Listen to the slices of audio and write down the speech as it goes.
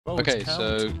Okay,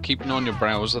 so keep an eye on your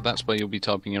browser. That's where you'll be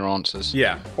typing your answers.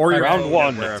 Yeah. Or your Round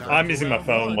one. I'm using my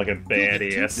phone like a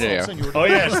badass. Yeah. Oh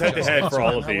yeah, it's head to head for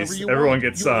all of these. Everyone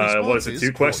gets what is it?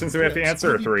 2 questions we have to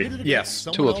answer, or 3? Yes.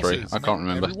 2 or 3. I can't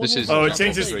remember. This is. Oh, it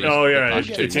changes. Oh yeah, it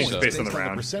 2, changes so- based on the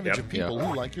round. Yep.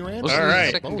 Also, All right.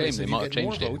 the second game they might have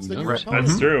changed it. You know?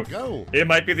 That's true. It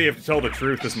might be they have to tell the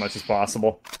truth as much as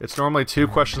possible. It's normally 2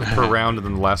 questions per round, and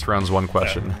then the last round's 1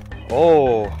 question.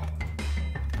 Oh.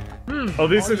 Oh,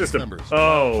 these are just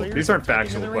these aren't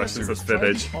factual questions. That's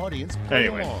fibbage.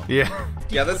 Anyway. Yeah.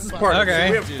 Yeah, this is part of it. Okay.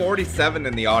 So we have 47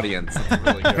 in the audience. That's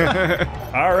really good.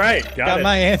 All right, got it.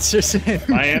 my answers in.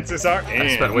 My answers are in.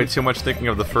 I spent way too much thinking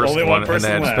of the first Only one, one and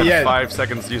then person spent left. 5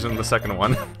 seconds using the second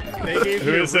one. They gave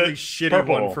Who me a is really it? shitty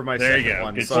Purple. one for my There you second go.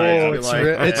 one. Good So job. I had to be It's, like,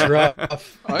 it's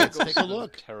rough. Let's take a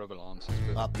look. Terrible answers.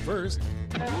 But Up first,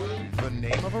 the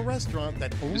name of a restaurant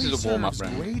that only This is a warm-up serves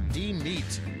round. grade D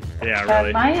meat. Yeah, That's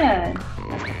really. mine.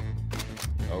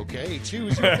 Okay,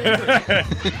 choose your favorite.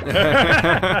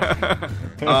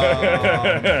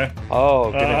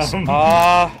 Oh, goodness.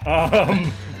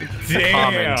 Damn.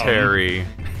 Commentary.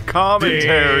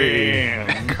 Commentary.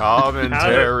 Damn.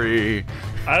 Commentary.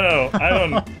 I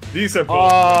don't. These are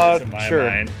both winners in my sure.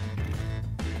 mind.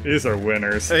 These are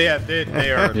winners. yeah, they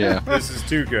are. Yeah. This is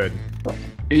too good.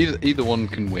 Either one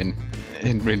can win.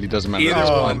 It really doesn't matter.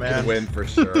 Either one man. can win for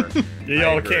sure. You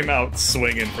all came out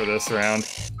swinging for this round.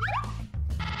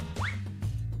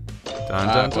 Dun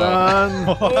dun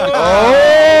dun.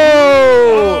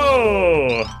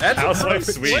 Oh! That's Housewife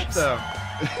a Sweets. What the?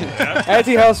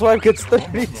 Anti-housewife gets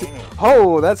 32.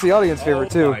 Oh, that's the audience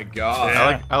favorite, too. Oh my god.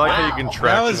 Yeah. I like how you can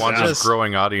track was Wanda's just-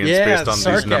 growing audience yeah, based on these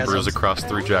sarcasm. numbers across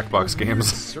 3 Jackbox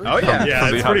games. Oh yeah. Yeah,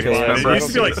 From it's the pretty audience fun. It members. used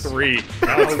to be like 3.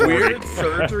 Now it's A 40. weird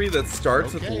surgery that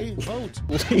starts Okay, with vote.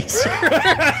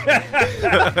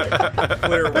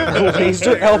 clear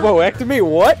Laser elbowectomy?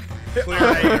 What? clear.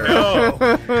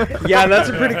 Yeah, that's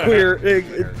a pretty clear.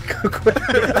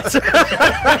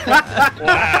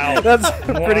 Wow. That's a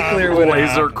pretty clear winner.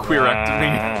 Laser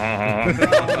queerectomy.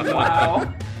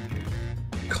 Wow.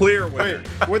 Clear winner.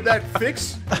 Would that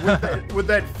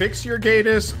fix your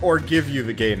gayness or give you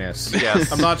the gayness?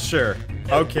 Yes. I'm not sure.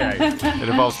 Okay. It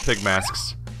involves pig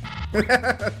masks.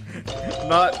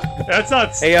 Not That's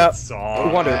not Hey,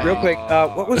 song. Wonder, real quick,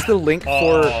 what was the link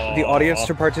for the audience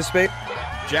to participate?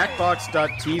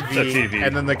 Jackbox.tv, .tv.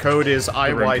 and then the code is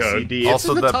IYCD. It's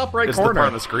Also, in the top right it's the corner. part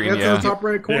of the screen, It's yeah. in the top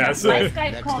right corner. Yeah, so, My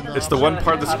Skype called It's the one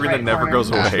part of the screen that never goes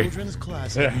away. Children's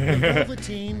classic,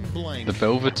 Velveteen Blank. The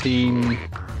Velveteen.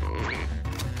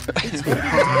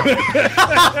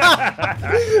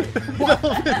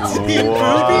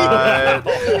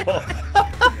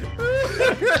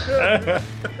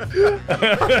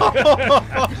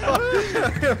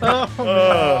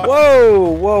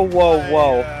 Whoa, whoa, whoa,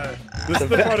 whoa. this is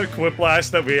the part of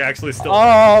Quiplash that we actually still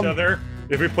like each other.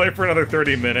 If we play for another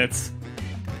 30 minutes,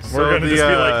 we're gonna just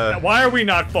be like, why are we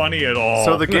not funny at all?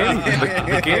 So the game,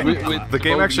 the game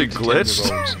both actually need to change the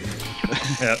glitched. roles.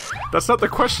 Yeah. That's not the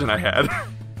question I had.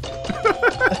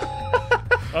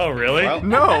 Oh, really?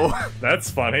 No, That's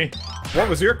funny. What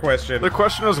was your question? the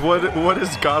question was what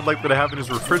is God likely to have in his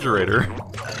refrigerator?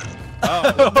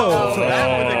 That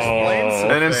would explain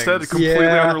some And instead, a things. completely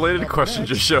Yeah. unrelated question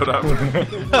just showed up.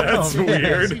 That's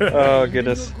weird. Oh,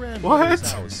 goodness.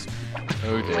 What?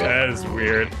 Oh dear. That is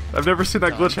weird. I've never seen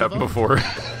that glitch happen before.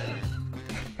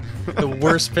 The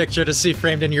worst picture to see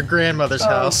framed in your grandmother's Oh,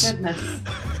 house. goodness.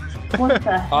 What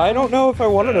the heck? I don't know if I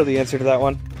want to know the answer to that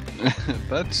one.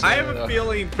 That's. I have a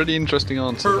feeling Pretty interesting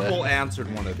answer. Purple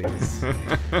answered one of these. I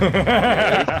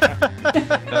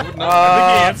think he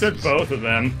answered both of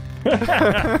them.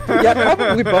 Yeah,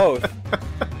 probably both.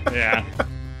 Yeah.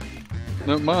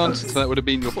 No, my answer to that would have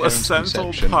been your parents' Placental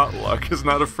conception. potluck is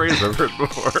not a phrase I've heard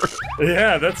before.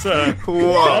 Yeah, that's a.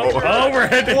 Whoa. Oh, we're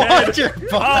head to head.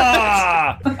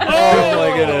 Ah! Oh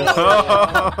my goodness.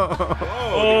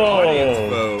 Oh!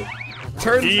 Vote.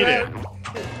 Turns Eat it.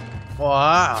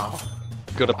 Wow.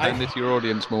 Got to pander to your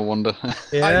audience more, Wonder.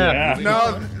 Yeah. Yeah.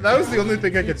 No, that was the only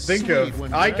thing I could think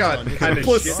of. I got kind of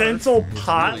Placental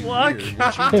potluck?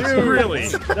 Dude, really?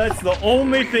 That's the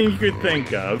only thing you could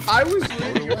think of. I was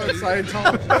reading about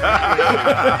Scientology.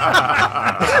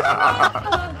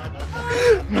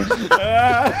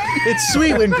 It's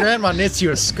sweet when Grandma knits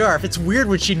you a scarf. It's weird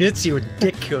when she knits you a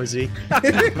dick cozy. Wonder,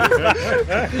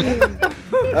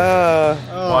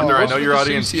 I know your the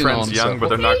audience Susian trends answer? young, but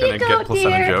they're not going to get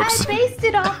placenta jokes. I based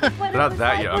it off of what They're not it was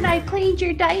that like young. when I cleaned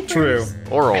your diapers. True.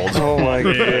 Or old. Oh my Yeah.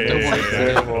 goodness.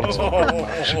 Terrible.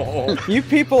 Oh. You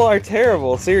people are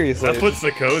terrible, seriously. That puts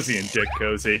the cozy in dick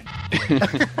cozy.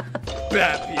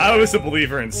 I was a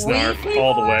believer in Snarf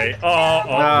all the way. Oh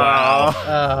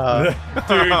wow.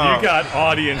 Dude, you got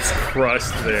audience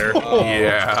crushed there.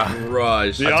 Yeah.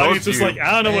 Rush. The audience was like,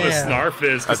 I don't know what a Snarf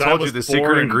is. I told you the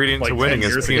secret ingredient to winning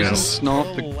is penis.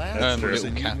 Snarf the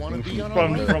little cat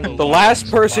From The last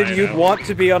person you'd want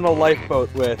to be on a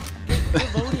lifeboat with.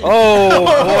 Oh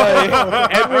boy,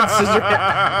 Edward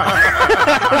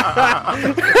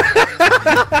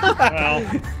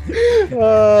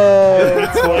Well,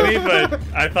 it's funny, but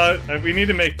I thought we need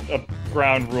to make a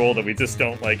ground rule that we just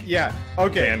don't like. Yeah.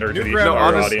 Okay. Pander to the No,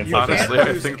 audience. honestly,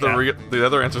 I think the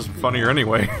other answer's funnier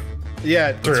anyway.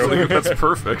 Yeah. True. That's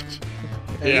perfect.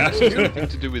 Yeah. It's nothing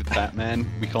to do with Batman.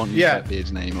 We can't use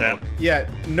Batbeard's name. Yeah. Yeah.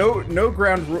 No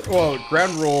ground rule. Well,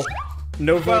 ground rule.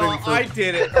 No voting Well, for. I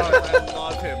did it. I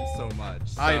love him so much.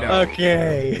 I know.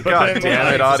 Okay. God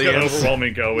damn it, audience.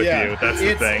 Overwhelming go with you. That's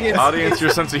the thing. Audience, your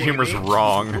sense of humor's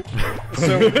wrong.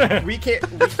 So we can't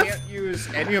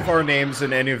use any of our names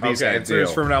in any of these answers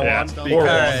deal. from now on. Or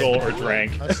Wongle or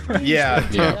Drank. Yeah.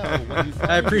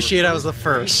 I appreciate I was the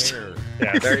first.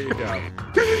 Yeah. There you go.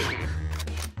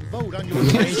 Vote on your when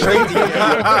you get your first.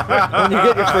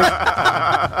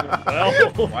 Well,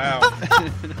 Wow.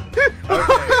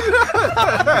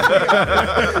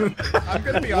 I'm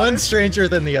gonna be One honest. stranger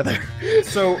than the other.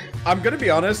 So I'm gonna be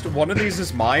honest. One of these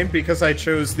is mine because I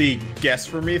chose the guess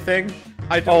for me thing.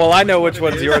 I don't Oh well, I know what which it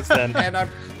one's is, yours then. and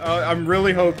I'm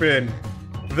really hoping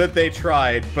that they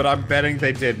tried, but I'm betting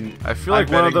they didn't. I feel like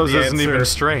I'm one of betting those the isn't even answer-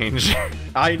 strange.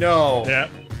 I know. yeah.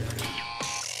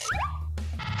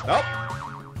 Oh.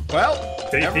 Well.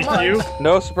 Never Thank mind. you.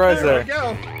 No surprise There we there.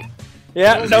 go.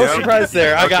 Yeah, no Yep. surprise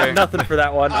there. I got Okay. nothing for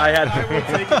that one. I I had. will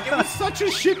take it. It was such a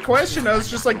shit question. I was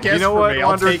just like, guess You know for what, me. I'll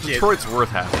Wander? take it. Detroit's worth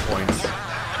half points.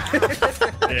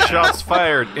 Yeah. Shots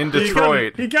fired in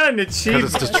Detroit. He got an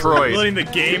achievement. 'Cause it's Detroit. Letting the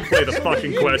game play the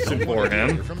fucking question for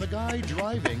him. From the guy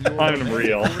driving your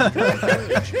Unreal.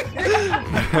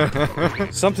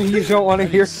 Something you don't want to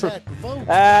hear from. set vote.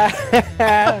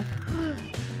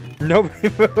 Nobody.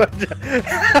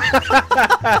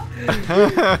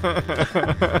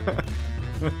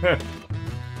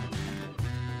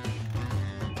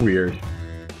 Weird.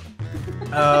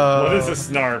 What is a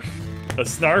Snarf? A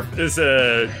Snarf is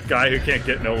a guy who can't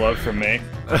get no love from me.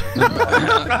 That's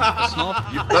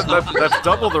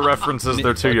double the references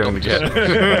they're too young to get.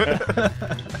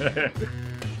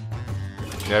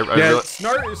 Yeah, Yeah,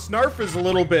 Snarf is a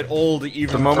little bit old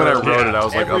even the moment I for wrote it, I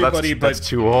was like, oh, everybody that's but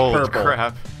too old. purple.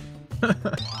 Crap.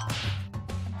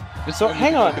 So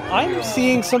hang on, I'm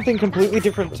seeing something completely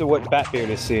different to what Batbeard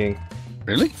is seeing.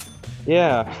 Really?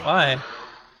 Yeah. Why?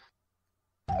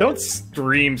 Don't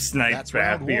stream snipe That's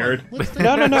round Batbeard. one. Let's take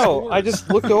No, the no. I scores. just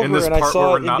looked In over this and I part saw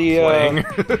where in we're not the.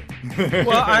 playing.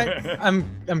 Well,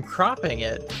 I'm cropping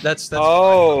it. That's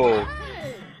Oh.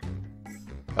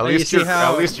 At you least see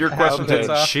at least your how question it didn't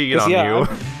goes off? cheat 'Cause, on yeah, you.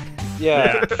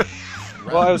 Yeah.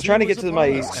 Well, I was trying to get to my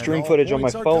And stream all footage on my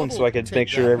points are phone so doubled. I could Take make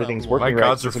sure that everything's round working My right.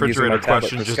 God's since I'm using my refrigerator tablet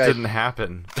question for just Skype. didn't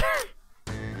happen.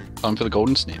 Time for the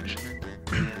golden snitch.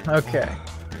 Okay.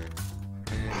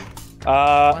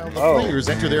 While the Oh. players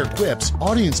enter their quips,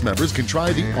 audience members can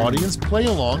try the audience play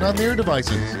along on their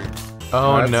devices.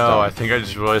 Oh That's no, dumb. I think I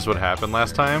just realized what happened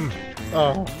last time.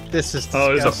 Oh, this is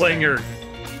Oh, is it disgusting. playing your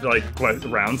like what,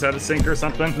 rounds out of sync or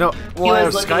something? No, He well, I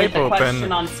have was looking at Skype the question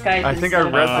open. on Skype I think instead I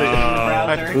of read opening the. the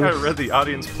I browser. think I read the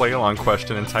audience play along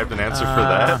question and typed an answer for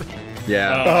that.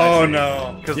 Yeah. Oh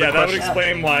no. Because Yeah, the that would question,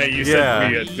 explain why you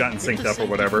said we had gotten synced up or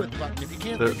whatever.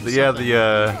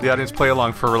 the audience play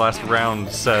along for last round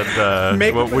said,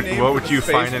 Make what up a would name what for would the you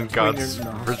space find in between God's your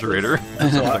nostrils. refrigerator?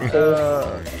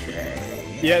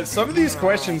 Yeah, some of these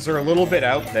questions are a little bit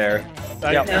out there.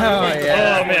 Yep. Oh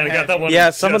yeah. Oh man, I got that one. Yeah,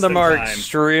 some of just them in are time.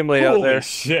 extremely out Holy there.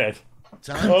 shit!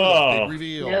 Time for the Oh. big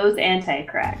reveal. Nose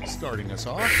anti-crack. Starting us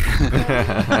off,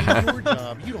 your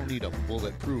job, you don't need a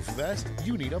bulletproof vest,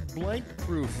 you need a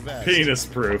blank-proof vest. Penis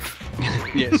proof.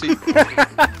 Yeah, see,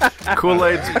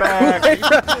 Kool-Aid's back.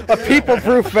 A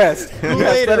people-proof vest.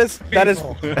 Yes, that is.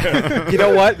 You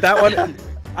know what? That one.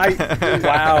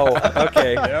 Wow.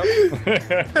 Okay.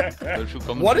 social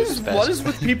commentary What is best.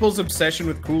 with people's obsession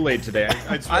with Kool-Aid today?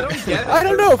 I don't get it. I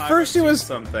don't know. First it was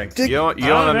something. You don't I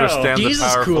don't know. understand the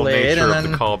Jesus powerful Kool-Aid, nature and of the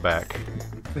then- callback.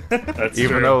 That's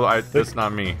Even true. though that's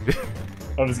not me.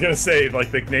 I was gonna say,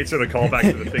 like, the nature of the callback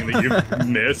to the thing that you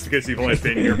missed because you've only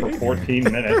been here for 14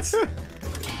 minutes.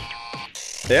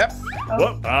 Yep.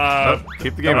 Whoop.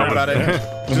 Keep the game Don't worry open. about it.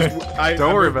 Just,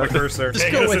 Don't worry moved my about it. cursor.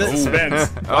 Taking go us with in it.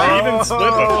 suspense. I even split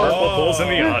with purple pulls in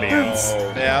the audience.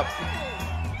 Yep.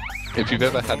 If you've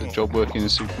ever had a job working in a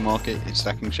supermarket, it's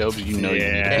stacking shelves, you know you need a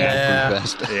Yeah.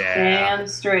 bulletproof vest. Yeah. Damn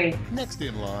straight. Next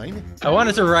in line. I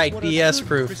wanted to write BS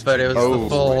proof, but it was the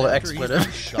full expletive.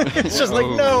 It's just like,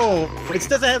 no! It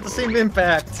doesn't have the same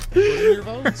impact. Put in your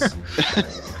votes.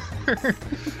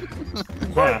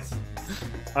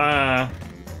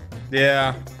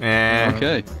 Yeah.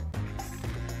 Okay.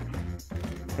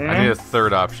 I need a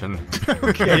third option.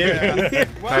 Yeah.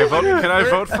 Can I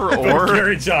vote for or?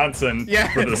 Gary Johnson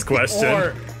for this question.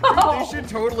 Or they should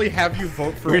totally have you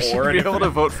vote for We should or. be able to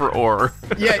vote for or.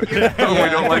 Yeah, We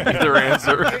don't like either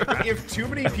answer. if too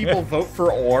many people vote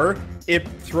for or, it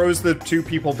throws the two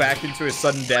people back into a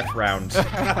sudden death round. Oh,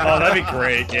 that'd be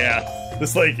great, yeah.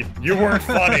 It's like, you weren't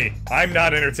funny. I'm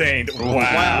not entertained.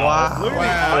 Wow.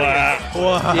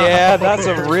 Wow. Yeah, that's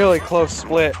a really close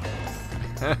split.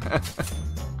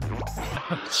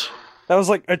 That was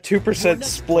like a 2%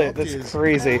 split. That's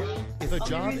crazy. If a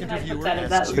job interviewer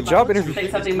That's If a job interview,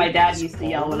 like something my dad used to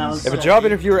yell when I was if a job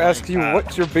interviewer asks you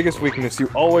what's your biggest weakness, you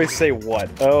always say what?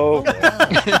 Oh.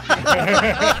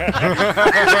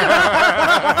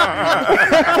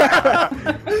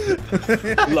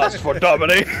 Lust for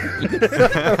domination.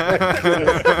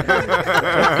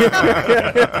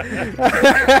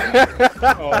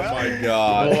 Oh my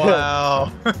god.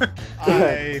 Wow.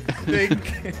 I think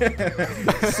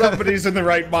somebody's in the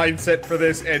right mindset for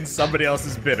this and somebody else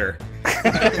is bitter.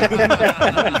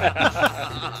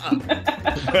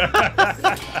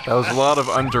 That was a lot of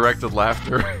undirected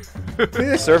laughter.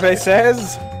 Survey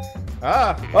says.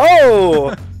 Ah.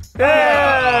 Oh.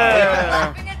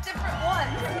 Yeah.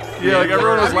 Yeah, like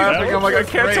everyone was laughing. I'm like, I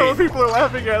can't tell what great. people are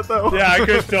laughing at though. Yeah, I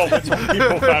couldn't tell which one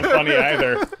people found funny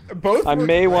either. Both I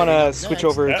may want to switch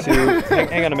over to.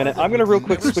 Hang on a minute. I'm gonna real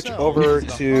quick switch over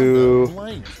to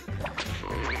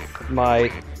my.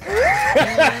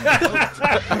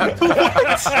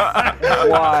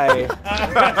 Why?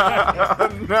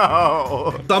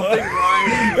 No. Something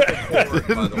rhymes with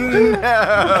the chord,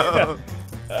 by the way.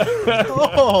 No.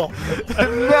 Oh,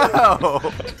 No.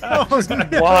 oh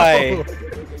no. Why?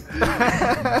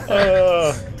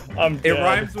 I'm It dead.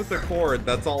 rhymes with the chord,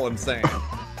 that's all I'm saying.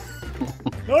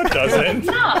 No, it doesn't.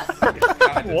 not.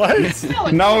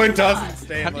 What? No, it doesn't,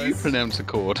 How do you Stanley. pronounce a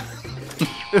chord?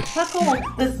 Cuckold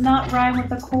does not rhyme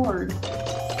with a chord.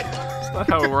 That's not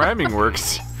how rhyming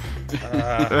works.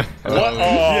 What?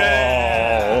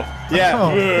 Oh.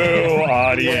 Yeah. Boo,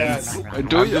 audience.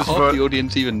 Do just half vote- the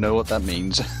audience even know what that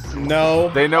means? No.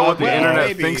 They know what the well, internet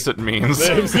maybe. thinks it means.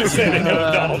 This is sitting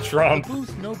up Donald Trump.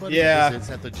 Yeah.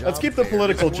 Let's keep the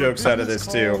political jokes out of this,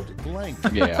 too.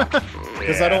 Yeah.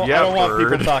 Because I don't want bird.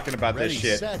 people talking about this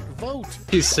shit.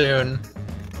 Too soon.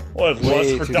 What, Way lust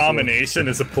too for soon. domination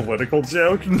is a political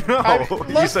joke? No, you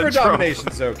Lust said for Trump.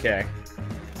 domination's okay.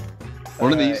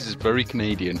 One of these is very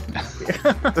Canadian.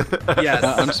 Yes.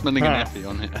 I'm smelling an effie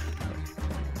on it.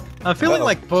 I'm feeling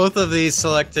like both of these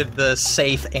selected the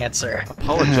safe answer.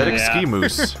 Apologetic Yeah. ski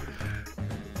moose.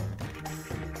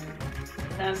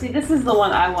 Now, see, this is the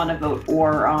one I want to vote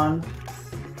or on.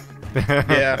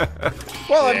 Yeah.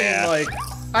 Well, I Yeah. mean, like,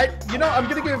 I'm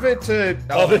gonna give it to.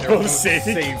 Oh, they're they're both both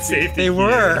safety. They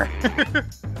were.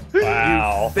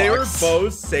 Wow. They were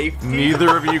both safety.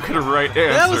 Neither of you could write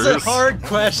That answers. was a hard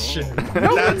question.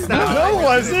 That's not. No, it They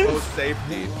wasn't. were both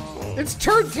safety. It's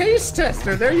turn taste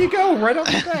tester. There you go, right off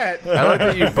the bat. I like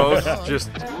that you both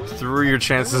just threw your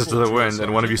chances to the wind,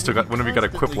 and one of you got a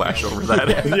quiplash over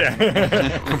that.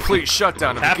 Yeah. Complete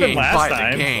shutdown of the Happened game last by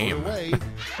time. the game.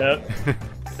 Yep.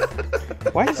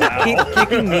 Why does it keep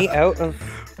kicking me out of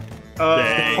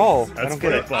Dang. call? I That's don't get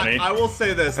pretty it. funny. I will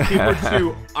say this: people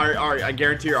too are. I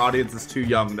guarantee your audience is too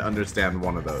young to understand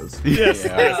one of those. Yes,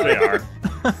 Yeah. yes, they are.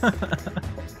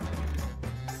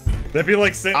 That'd be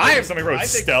like saying if somebody wrote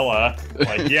Stella.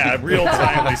 Like, yeah,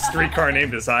 real-timely streetcar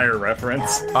named Desire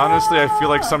reference. Honestly, I feel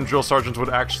like some drill sergeants would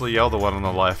actually yell the one on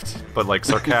the left, but like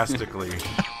sarcastically.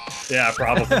 Yeah,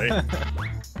 probably.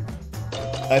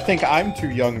 I think I'm too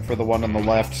young for the one on the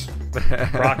left.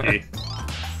 Rocky.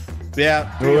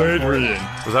 Yeah. Adrian.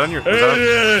 Was that on your?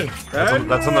 Adrian.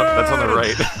 That's on the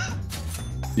right.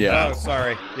 Yeah. Oh,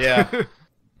 sorry. Yeah.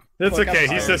 It's Look, okay, I'm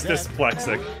he's sorry. just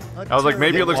dyslexic. I was like,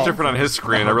 maybe it looks different on his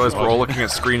screen. I realized we're all looking at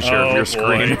screen share of your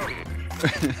screen.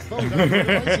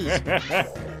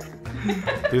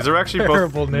 These are actually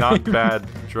Terrible both not name. bad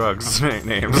drugs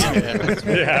names.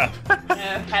 Yeah.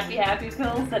 Happy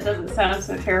pills? That doesn't sound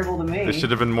so terrible to me. It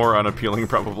should have been more unappealing,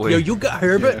 probably. Yo, you got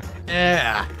Herbert?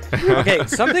 Yeah. Okay,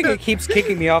 something that keeps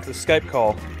kicking me off the Skype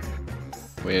call.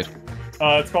 Weird.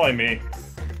 It's probably me.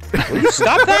 Will you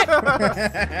stop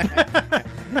that?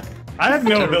 I have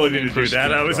no ability to do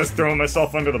that. I was just throwing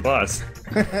myself under the bus.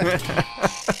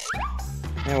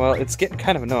 Yeah, well, it's getting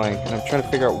kind of annoying, and I'm trying to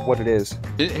figure out what it is.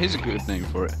 Here's a good name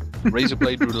for it. Razor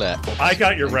blade roulette. I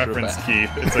got your Thanks for reference, that. Keith.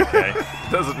 It's okay.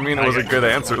 Doesn't mean it was a good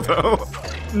answer though.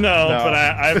 No, but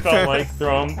I felt like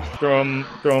throw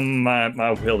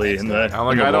my willy in the. I'm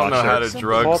like, in the I don't know washer. how to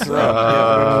drugs.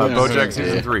 BoJack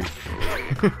season 3.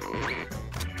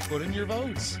 Put in your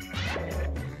votes.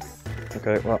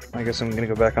 Okay, well, I guess I'm gonna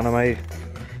go back onto my...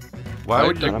 Why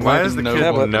would you? Why does the kid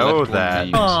what the know left one that?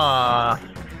 means. Aww.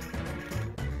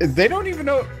 They don't even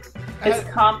know. It's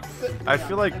comp. I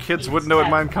feel like kids wouldn't know what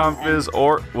Mein Kampf is,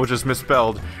 or which is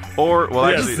misspelled, or well,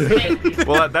 Yes. actually,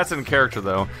 well, that's in character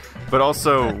though. But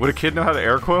also, would a kid know how to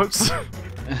air quotes?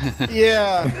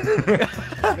 Yeah.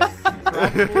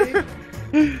 Probably.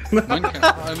 Mein Kampf,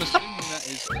 I'm assuming that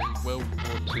is a World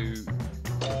War II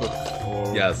book,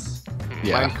 or... Yes.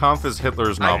 Yeah. Mein Kampf is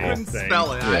Hitler's I novel. couldn't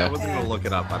spell it. I Yeah. wasn't gonna look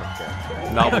it up. I don't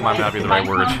care. Novel might not be the right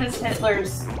word. Mein Kampf is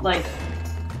Hitler's, like,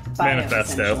 bio,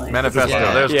 Manifesto. essentially. Manifesto.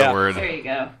 Yeah. There's Yeah. the word. There you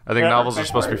go. I think novels are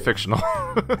supposed to be fictional.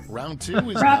 Round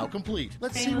 2 is now complete.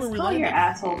 Let's see where Famous, we call your land.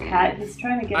 asshole cat. He's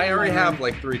trying to get. I in already my have room.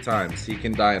 like 3 times. He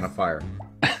can die in a fire.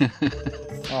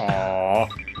 Aww.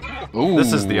 Ooh.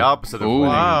 This is the opposite of Ooh. winning.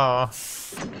 Wow.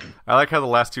 I like how the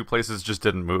last 2 places just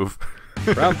didn't move.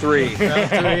 Round 3.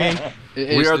 Round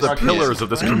 3. We are the pillars of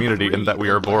this community in that we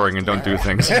are boring and don't do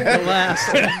things. The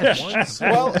last.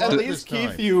 Well, at least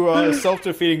Keith, you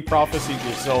self-defeating prophesied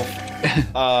yourself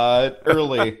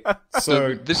early,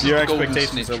 so this is your the golden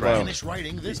expectations are snitch low. Finish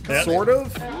writing this Yeah. Sort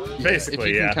of. If Basically,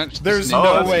 you can yeah. catch the There's snitch, Oh,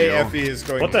 no that's way new. Effie is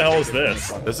going. What the hell is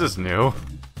this? This is new. What?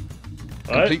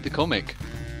 complete the comic.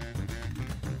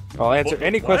 I'll answer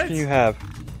any What? question you have.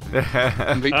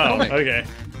 Complete the Oh, comic. okay.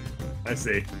 I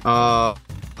see. This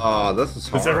is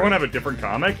hard. Does everyone have a different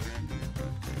comic?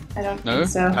 I don't No? think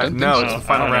so. I don't No, think it's so. the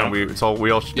final I don't round. know. We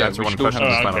all should Yeah, answer we one still question in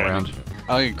have- this final okay. round.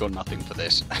 I ain't got nothing for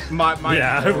this. My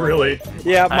Yeah, really.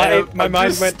 Yeah, I'm my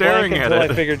mind just went staring blank at until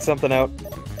I it. figured something out.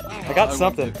 I got went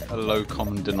something. with a low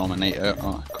common denominator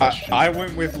question. I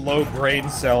went with low brain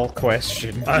cell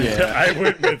question. I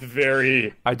went with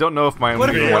very. I don't know if my What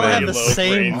if we leader all went have in. the low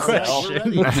same brain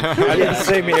question? Yeah,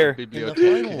 same here. In the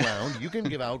Bibliothèque. final round, you can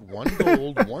give out 1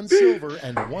 gold, 1 silver,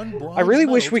 and 1 bronze. I really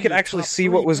wish medal we to could your actually top see 3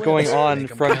 what was going quiz. on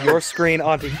Make 'em from count. your screen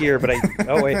onto here, but I...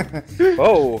 Oh, wait.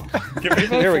 Oh. Give me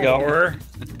There we go. 4.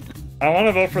 I want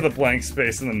to vote for the blank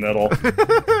space in the middle.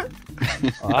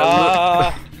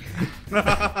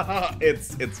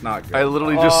 It's not good. I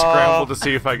literally just scrambled to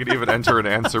see if I could even enter an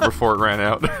answer before it ran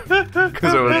out.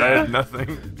 Because I had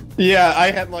nothing. Yeah,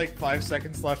 I had like 5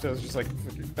 seconds left. I was just like,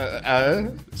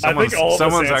 Someone's, all of us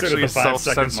someone's answered at actually the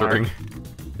 5-second self-censoring.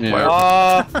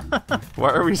 Yeah. Why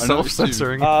are we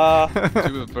self-censoring? Two are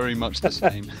very much the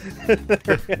same.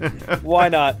 Why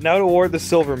not? Now to award the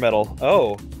silver medal.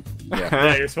 Oh.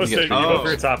 Yeah, you're supposed to. You vote for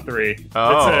your top 3.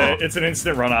 Oh. It's an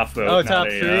instant runoff vote. Oh, not top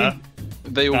a, 3?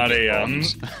 They all Not get a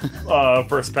bronze.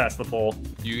 first past the poll.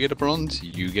 You get a bronze,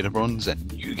 you get a bronze,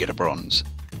 and you get a bronze.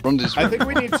 Bronze is I think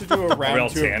we need to do a all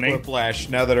round 2 of tanning? Quiplash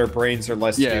now that our brains are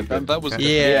less yeah, stupid. that was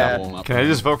Yeah. warm up. Can I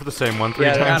just vote for the same one 3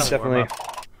 Yeah, times? definitely.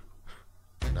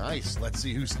 Nice. Let's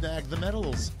see who snagged the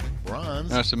medals.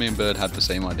 Bronze. So me and Bird had the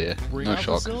same idea. Bring No out the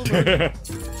shock. silver.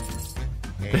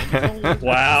 And gold.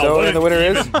 Wow. So, what and the winner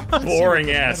is? boring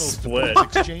Let's ass see split.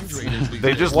 what exchange rate is these They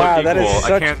days. just Wow, look that is equal.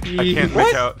 such I can't What?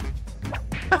 make out.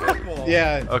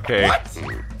 Yeah. Okay.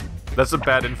 That's a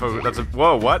bad info. That's a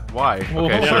whoa. What? Why? Okay,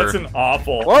 Yeah, sure. that's an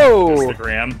awful Whoa!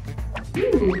 Instagram.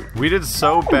 We did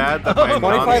so bad that my non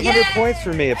 2,500 points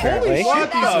for me, apparently. What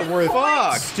these are worth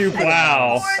Fuck! stupid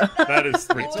Wow, amounts. that is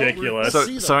ridiculous.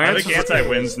 So I answers, think anti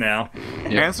wins now.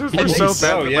 answers were think so so,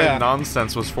 bad that yeah. my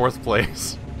nonsense was 4th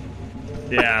place.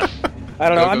 Yeah. I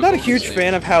don't know. Go, I'm go, not a go, huge go.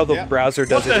 fan of how the Yeah. browser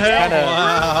does What it. the It's hell?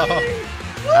 kind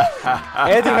of Wow.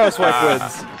 anti-housewife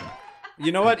wins.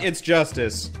 You know what? It's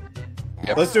justice.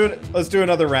 Yep. Let's do it. Let's do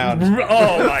another round.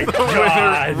 Oh my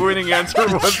god. Winning answer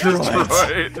was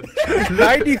destroyed.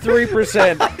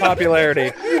 93% popularity.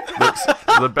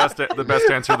 The best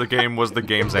answer of the game was the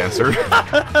game's answer.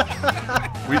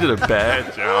 We did a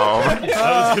bad job.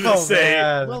 I was gonna say,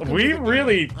 man. we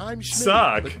really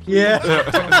suck. Yeah.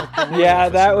 Yeah,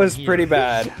 that was pretty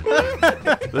bad.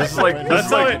 This is like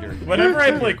That's how whenever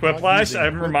I play Quiplash,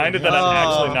 I'm reminded that I'm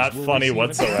actually not funny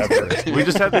whatsoever. we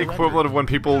just had the equivalent of when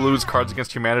people lose Cards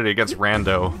Against Humanity against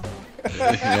Rando.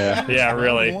 Yeah. Yeah,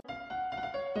 really.